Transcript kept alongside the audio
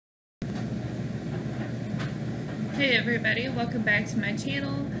Hey everybody, welcome back to my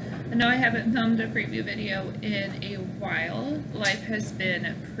channel. I know I haven't filmed a freebie video in a while. Life has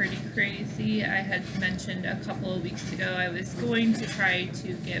been pretty crazy. I had mentioned a couple of weeks ago I was going to try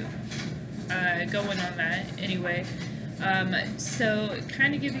to get going on that anyway. So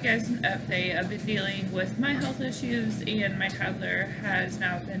kind of give you guys an update. I've been dealing with my health issues and my toddler has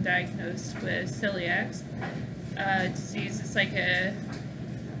now been diagnosed with celiac disease. It's like a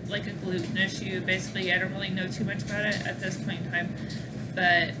gluten issue. Basically, I don't really know too much about it at this point in time,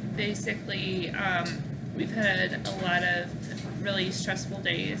 but basically we've had a lot of really stressful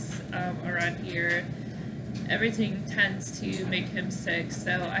days around here. Everything tends to make him sick,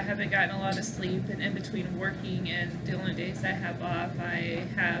 so I haven't gotten a lot of sleep, and in between working and the only days I have off, I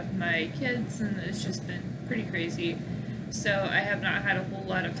have my kids, and it's just been pretty crazy. So I have not had a whole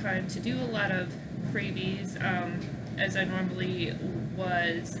lot of time to do a lot of freebies as I normally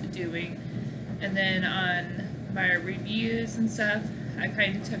was doing. And then on my reviews and stuff, I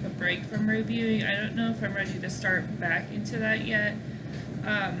kind of took a break from reviewing. I don't know if I'm ready to start back into that yet,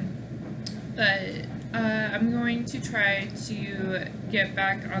 but I'm going to try to get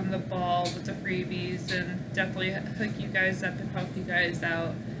back on the ball with the freebies and definitely hook you guys up and help you guys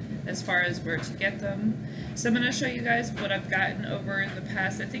out as far as where to get them. So I'm going to show you guys what I've gotten over the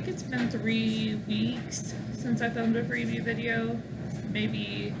past, I think it's been 3 weeks since I filmed a freebie video,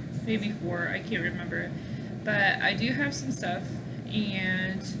 maybe 4, I can't remember, but I do have some stuff,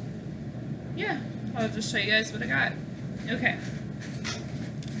 and yeah, I'll just show you guys what I got. Okay,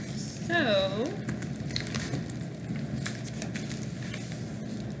 so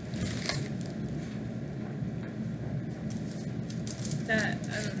that,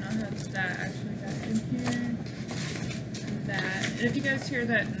 I don't know how that actually got in here. That, and if you guys hear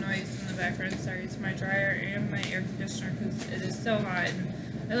that noise in the background, sorry, it's my dryer and my air conditioner because it is so hot. And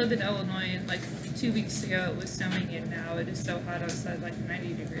I live in Illinois, and like 2 weeks ago it was snowing, and now it is so hot outside, like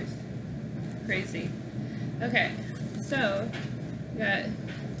 90 degrees. Crazy. Okay, so we got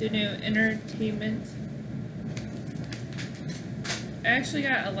the new entertainment. I actually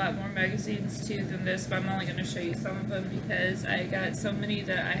got a lot more magazines too than this, but I'm only going to show you some of them because I got so many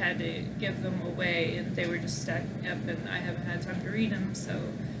that I had to give them away and they were just stacking up and I haven't had time to read them. So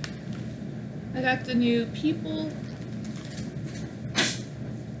I got the new People,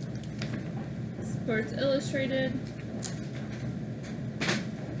 Sports Illustrated,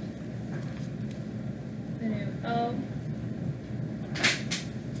 the new Elle,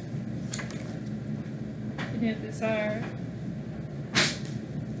 the new Bizarre,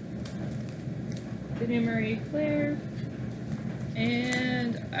 the new Marie Claire,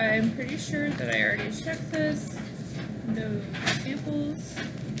 and I'm pretty sure that I already checked this. No samples.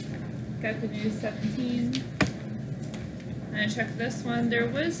 Got the new 17. And I checked this one. There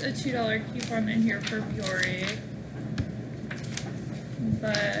was a $2 coupon in here for Fiore,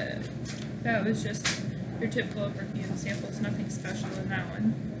 but that was just your typical perfume samples, nothing special in that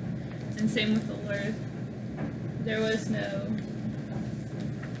one. And same with the Lord. There was no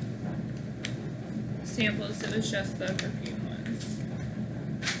samples, it was just the perfume ones.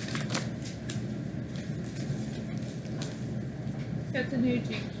 Got the new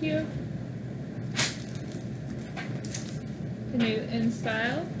GQ, the new In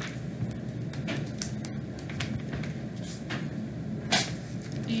Style,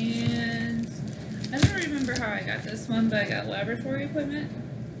 and I don't remember how I got this one, but I got laboratory equipment.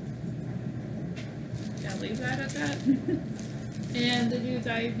 I'll leave that at that. And the new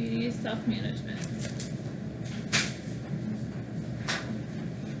diabetes self-management.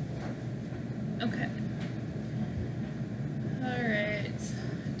 Okay. Alright.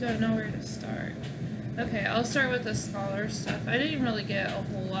 Don't know where to start. Okay, I'll start with the smaller stuff. I didn't really get a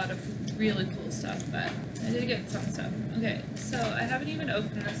whole lot of really cool stuff, but I did get some stuff. Okay, so I haven't even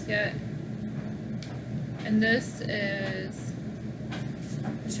opened this yet. And this is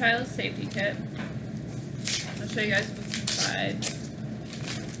a child safety kit. I'll show you guys what's inside.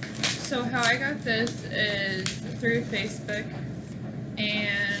 So how I got this is through Facebook,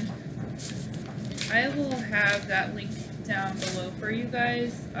 and I will have that link down below for you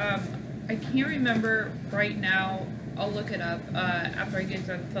guys. I can't remember right now. I'll look it up after I get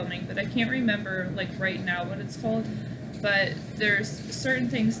done filming, but I can't remember like right now what it's called. But there's certain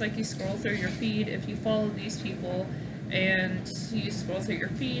things, like you scroll through your feed, if you follow these people and you scroll through your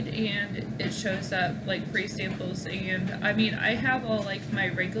feed and it shows up like free samples. And I mean, I have all like my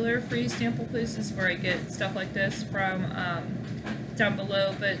regular free sample places where I get stuff like this from down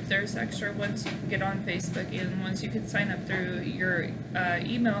below, but there's extra ones you can get on Facebook and ones you can sign up through your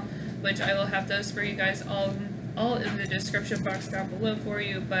email, which I will have those for you guys all in the description box down below for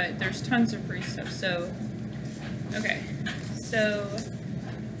you. But there's tons of free stuff, so Okay, so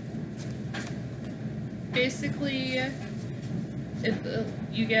basically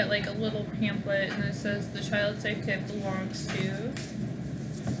you get like a little pamphlet and it says the child safe kit belongs to,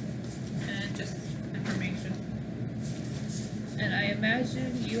 and just information. And I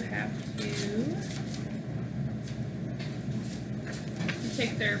imagine you have to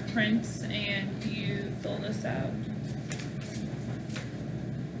take their prints and you fill this out.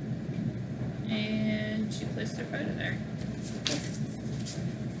 And you place their photo there.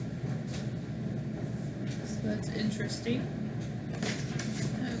 So that's interesting.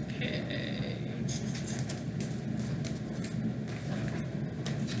 Okay.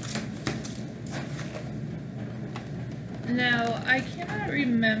 Now, I cannot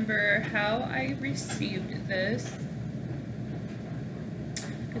remember how I received this.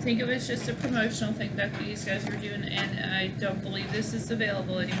 I think it was just a promotional thing that these guys were doing, and I don't believe this is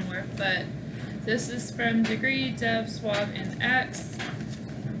available anymore, but this is from Degree, Dev, Swab, and X.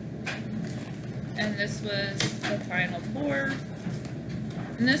 And this was the final 4.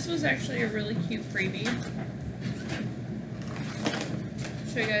 And this was actually a really cute freebie.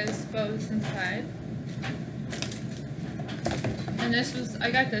 Show you guys what was inside. And this was, I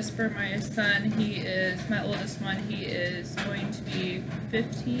got this for my son. He is, my oldest one, he is going to be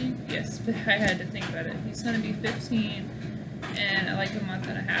 15. Yes, but I had to think about it. He's going to be 15 in like a month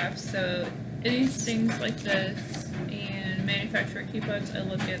and a half. So any things like this and manufacturer coupons, I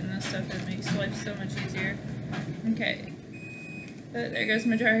love getting this stuff. It makes life so much easier. Okay. But there goes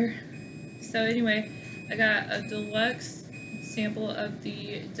my dryer. So anyway, I got a deluxe sample of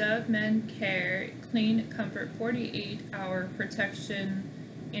the Dove Men Care Clean Comfort 48-hour protection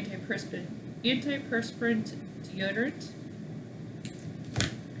antiperspirant deodorant.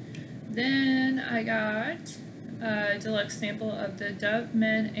 Then I got a deluxe sample of the Dove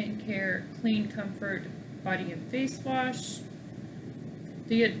Men and Care Clean Comfort body and face wash.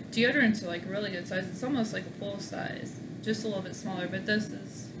 The deodorants are like really good size. It's almost like a full size, just a little bit smaller, but this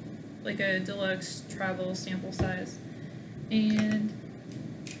is like a deluxe travel sample size. And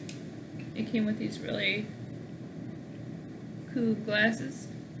it came with these really cool glasses.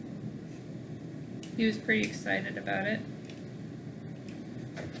 He was pretty excited about it.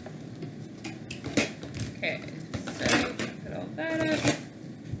 Okay, so put all that up.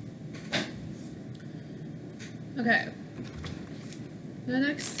 Okay. The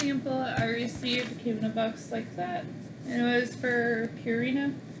next sample I received came in a box like that. And it was for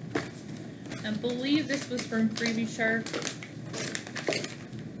Purina. I believe this was from Freebies May.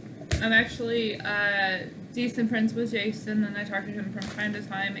 I'm actually decent friends with Jason, and I talk to him from time to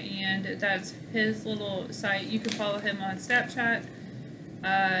time, and that's his little site. You can follow him on Snapchat.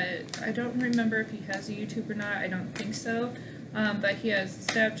 I don't remember if he has a YouTube or not. I don't think so. But he has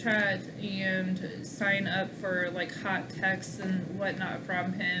Snapchat, and sign up for like hot texts and whatnot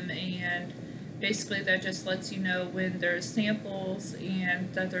from him, and basically that just lets you know when there's samples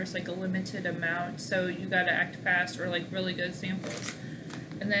and that there's like a limited amount, so you gotta act fast or like really good samples.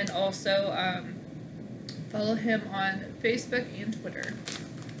 And then also follow him on Facebook and Twitter.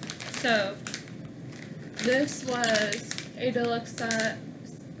 So this was a deluxe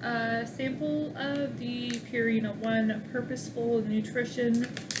sample of the Purina One Purposeful Nutrition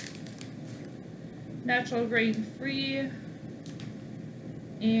Natural Grain Free,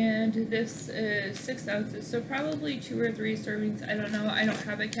 and this is 6 ounces, so probably 2 or 3 servings. I don't know. I don't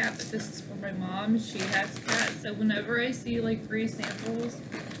have a cat, but this is for my mom. She has cats, so whenever I see like 3 samples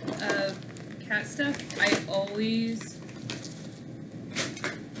of cat stuff, I always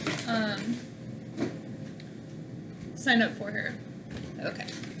sign up for her. Okay.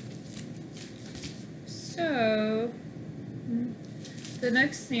 So the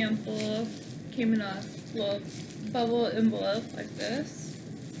next sample came in a little bubble envelope like this.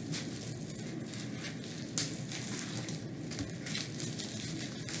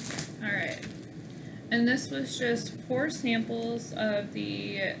 Alright, and this was just 4 samples of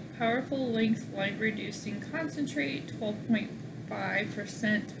the Powerful Length Line Reducing Concentrate,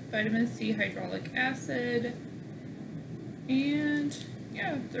 12.5% vitamin C hydraulic acid, and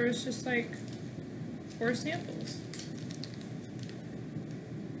yeah, there was just like 4 samples.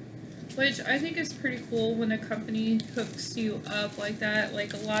 Which I think is pretty cool when a company hooks you up like that.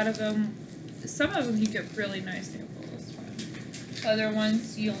 Like a lot of them, some of them you get really nice samples. Other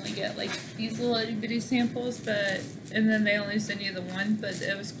ones you only get like these little itty bitty samples, and then they only send you the one, but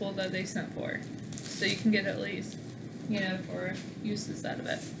it was cool that they sent 4. So you can get at least, you know, 4 uses out of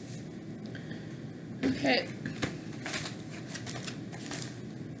it. Okay.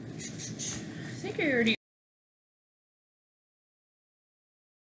 I think I already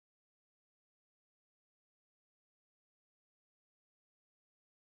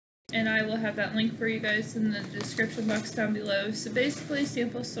and I will have that link for you guys in the description box down below. So basically,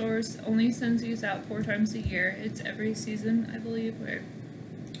 Sample Source only sends these out 4 times a year. It's every season, I believe, or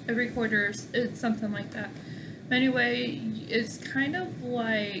every quarter, it's something like that. But anyway, it's kind of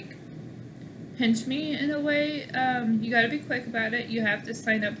like Pinch Me in a way. You gotta be quick about it. You have to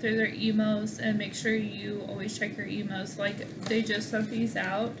sign up through their emails and make sure you always check your emails. Like, they just sent these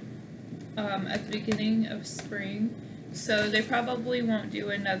out at the beginning of spring, so they probably won't do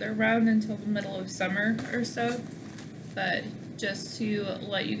another round until the middle of summer or so, but just to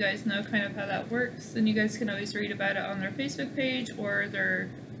let you guys know kind of how that works, and you guys can always read about it on their Facebook page or their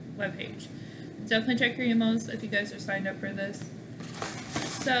webpage. Definitely check your emails if you guys are signed up for this.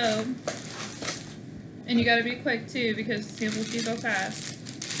 So, and you gotta be quick too, because samples do go fast.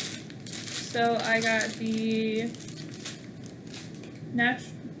 So I got the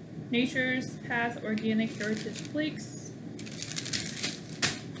Nature's Path Organic Heritage Flakes,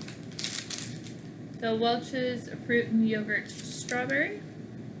 the Welch's Fruit and Yogurt Strawberry,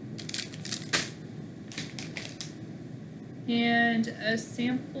 and a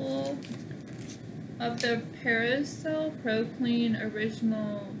sample of the Paracel Pro Clean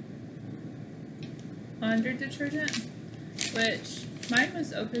Original laundry detergent, which mine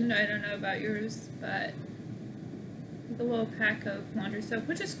was opened. I don't know about yours, but a little pack of laundry soap,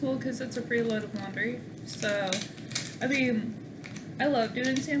 which is cool because it's a free load of laundry. So, I mean, I love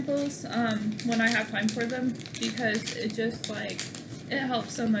doing samples when I have time for them, because it just, like, it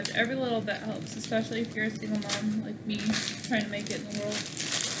helps so much. Every little bit helps, especially if you're a single mom like me trying to make it in the world.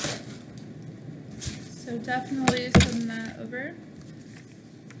 So definitely send that over.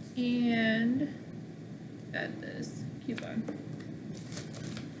 And got this coupon.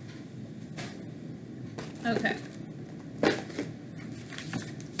 Okay.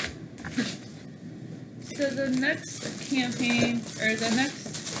 So the next campaign, or the next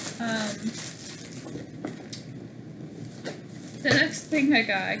thing I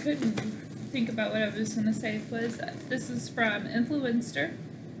got, I couldn't think about what I was going to say, was this is from Influencer.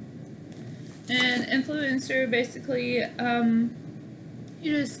 And Influencer, basically,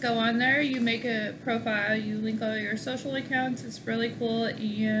 you just go on there, you make a profile, you link all your social accounts, it's really cool,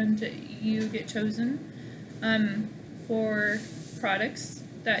 and you get chosen for products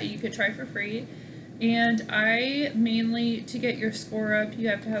that you could try for free. And I mainly, to get your score up, you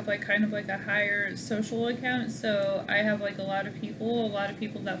have to have like kind of like a higher social account. So I have like a lot of people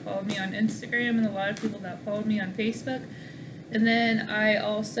that follow me on Instagram, and a lot of people that follow me on Facebook. And then I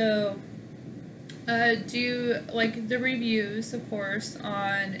also do like the reviews, of course,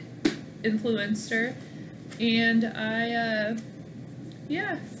 on Influencer. And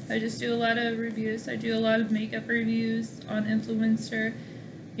yeah, I just do a lot of reviews. I do a lot of makeup reviews on Influencer,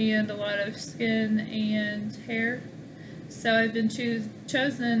 and a lot of skin and hair. So I've been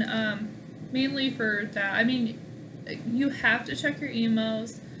chosen mainly for that. I mean, you have to check your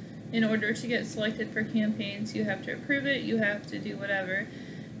emails in order to get selected for campaigns. You have to approve it, you have to do whatever.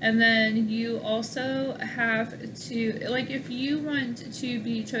 And then you also have to, like, if you want to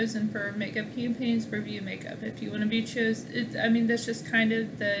be chosen for makeup campaigns, review makeup. If you want to be chosen, I mean, that's just kind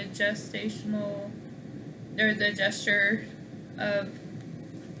of the gestational, or the gesture of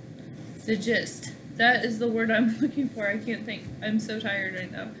the gist. That is the word I'm looking for. I can't think. I'm so tired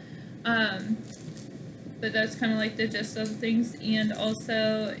right now. But that's kind of like the gist of things. And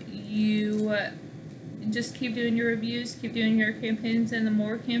also, you just keep doing your reviews, keep doing your campaigns, and the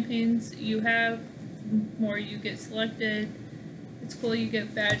more campaigns you have, more you get selected. It's cool, you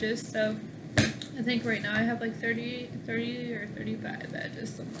get badges. So I think right now I have like 30 or 35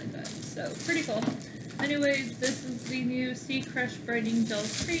 badges, something like that. So pretty cool. Anyways, this is the new Sea Crush Brightening Gel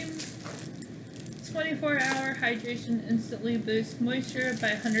Cream. 24-hour hydration instantly boosts moisture by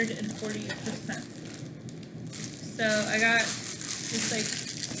 140%. So I got this like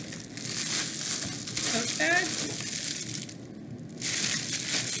tote bag.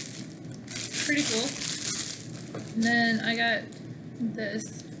 Pretty cool. And then I got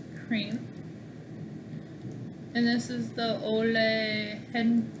this cream. And this is the Ole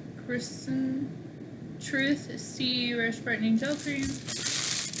Henriksen Truth Sea Rush Brightening Gel Cream.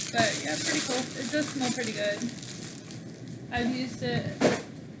 But yeah, pretty cool. It does smell pretty good. I've used it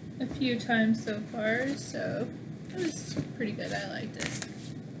a few times so far, so it was pretty good. I liked it.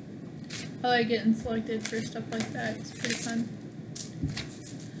 I like getting selected for stuff like that. It's pretty fun.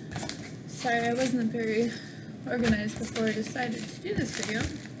 Sorry, I wasn't very organized before I decided to do this video.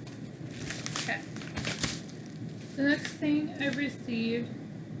 Okay. The next thing I received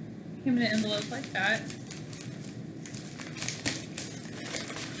came in an envelope like that.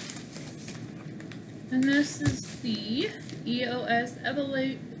 And this is the EOS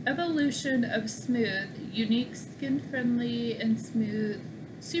Evolution of Smooth, unique skin-friendly and smooth,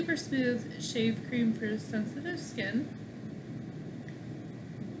 super smooth shave cream for sensitive skin.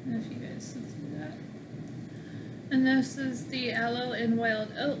 I don't know if you guys can see that. And this is the aloe and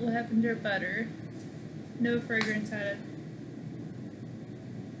wild oat lavender butter. No fragrance added.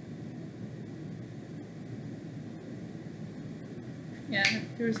 Yeah,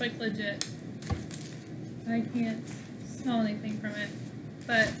 there's like legit. I can't smell anything from it.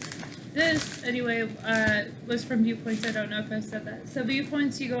 But this, anyway, was from Viewpoints. I don't know if I said that. So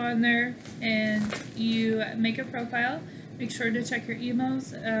Viewpoints, you go on there and you make a profile. Make sure to check your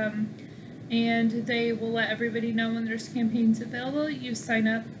emails. And they will let everybody know when there's campaigns available. You sign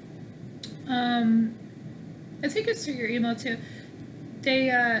up. I think it's through your email too.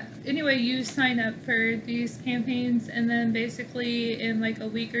 They, anyway, you sign up for these campaigns, and then basically in like a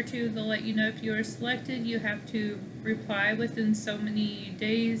week or two, they'll let you know if you are selected. You have to reply within so many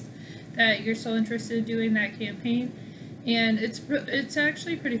days that you're still interested in doing that campaign. And it's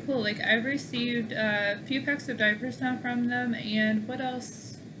actually pretty cool. Like, I've received a few packs of diapers now from them, and what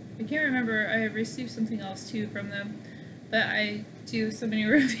else? I can't remember. I received something else too from them, but I do so many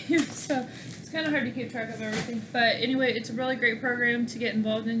reviews, so it's kind of hard to keep track of everything. But anyway, it's a really great program to get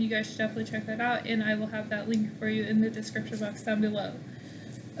involved in. You guys should definitely check that out, and I will have that link for you in the description box down below.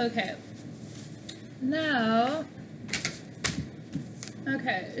 Okay. Now,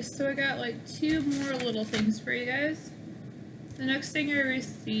 okay, so I got like 2 more little things for you guys. The next thing I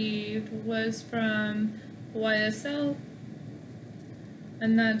received was from YSL,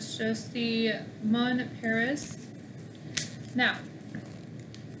 and that's just the Mon Paris. Now,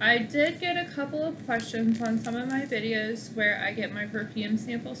 I did get a couple of questions on some of my videos where I get my perfume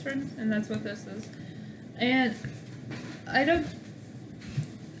samples from, and that's what this is. And I don't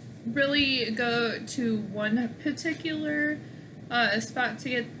really go to one particular spot to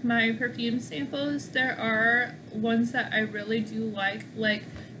get my perfume samples. There are ones that I really do like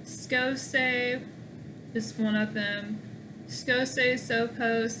Scose is one of them. Scose,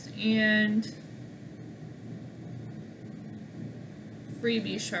 Soappost, and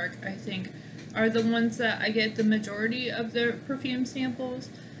Freebies Shark, I think, are the ones that I get the majority of their perfume samples.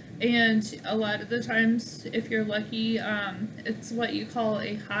 And a lot of the times, if you're lucky, it's what you call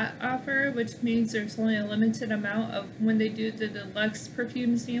a hot offer, which means there's only a limited amount of when they do the deluxe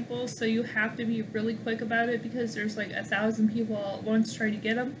perfume samples, so you have to be really quick about it because there's like 1,000 people all at once trying to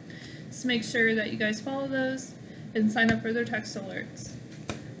get them. So make sure that you guys follow those and sign up for their text alerts.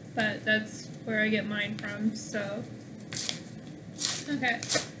 But that's where I get mine from, so. Okay,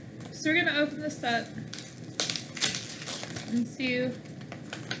 so we're gonna open this up and see.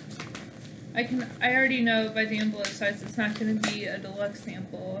 I already know by the envelope size it's not gonna be a deluxe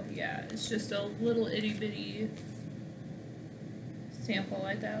sample. Yeah, it's just a little itty bitty sample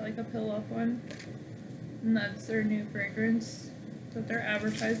like that, like a pill-off one. And that's their new fragrance that they're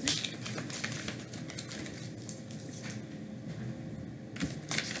advertising.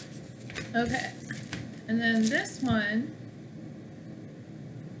 Okay, and then this one,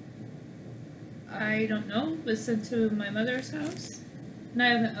 I don't know, was sent to my mother's house, and I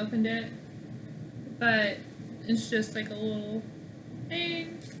haven't opened it, but it's just like a little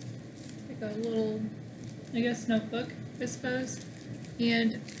thing, like a little, I guess, notebook, I suppose,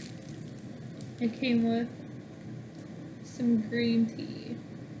 and it came with some green tea.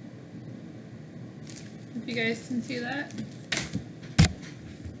 If you guys can see that.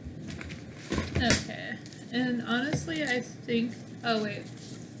 Okay, and honestly, I think, oh wait,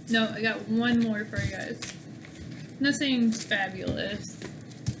 no, I got one more for you guys. Nothing fabulous,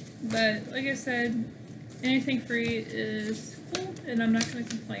 but like I said, anything free is cool, and I'm not going to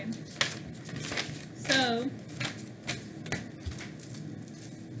complain. So,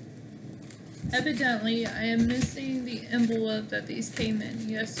 evidently, I am missing the envelope that these came in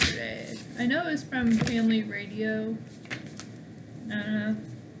yesterday. I know it was from Family Radio. I don't know.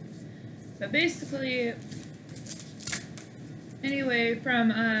 But basically, anyway,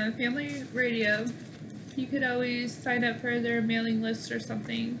 from Family Radio, you could always sign up for their mailing list or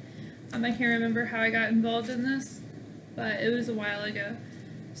something. I can't remember how I got involved in this, but it was a while ago.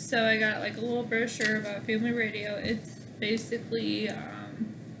 So I got like a little brochure about Family Radio. It's basically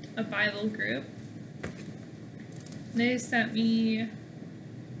a Bible group. They sent me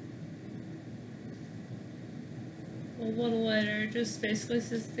a little letter, just basically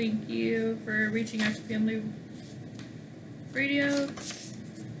says thank you for reaching out to Family Radio.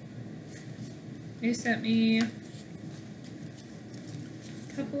 They sent me a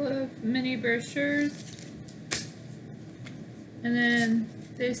couple of mini brochures, and then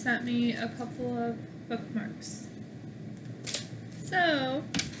they sent me a couple of bookmarks. So,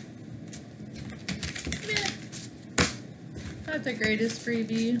 Not the greatest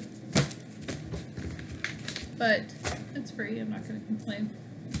freebie, but it's free. I'm not going to complain.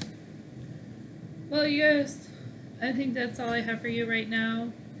 Well, you guys, I think that's all I have for you right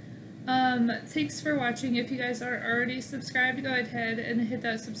now. Thanks for watching. If you guys are already subscribed, go ahead and hit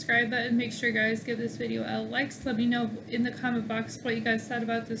that subscribe button. Make sure, guys, give this video a like. Let me know in the comment box what you guys thought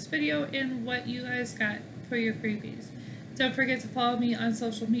about this video and what you guys got for your freebies. Don't forget to follow me on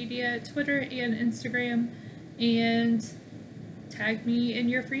social media, Twitter and Instagram, and tag me in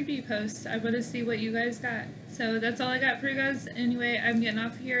your freebie posts. I want to see what you guys got. So that's all I got for you guys. Anyway, I'm getting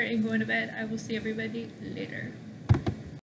off here and going to bed. I will see everybody later.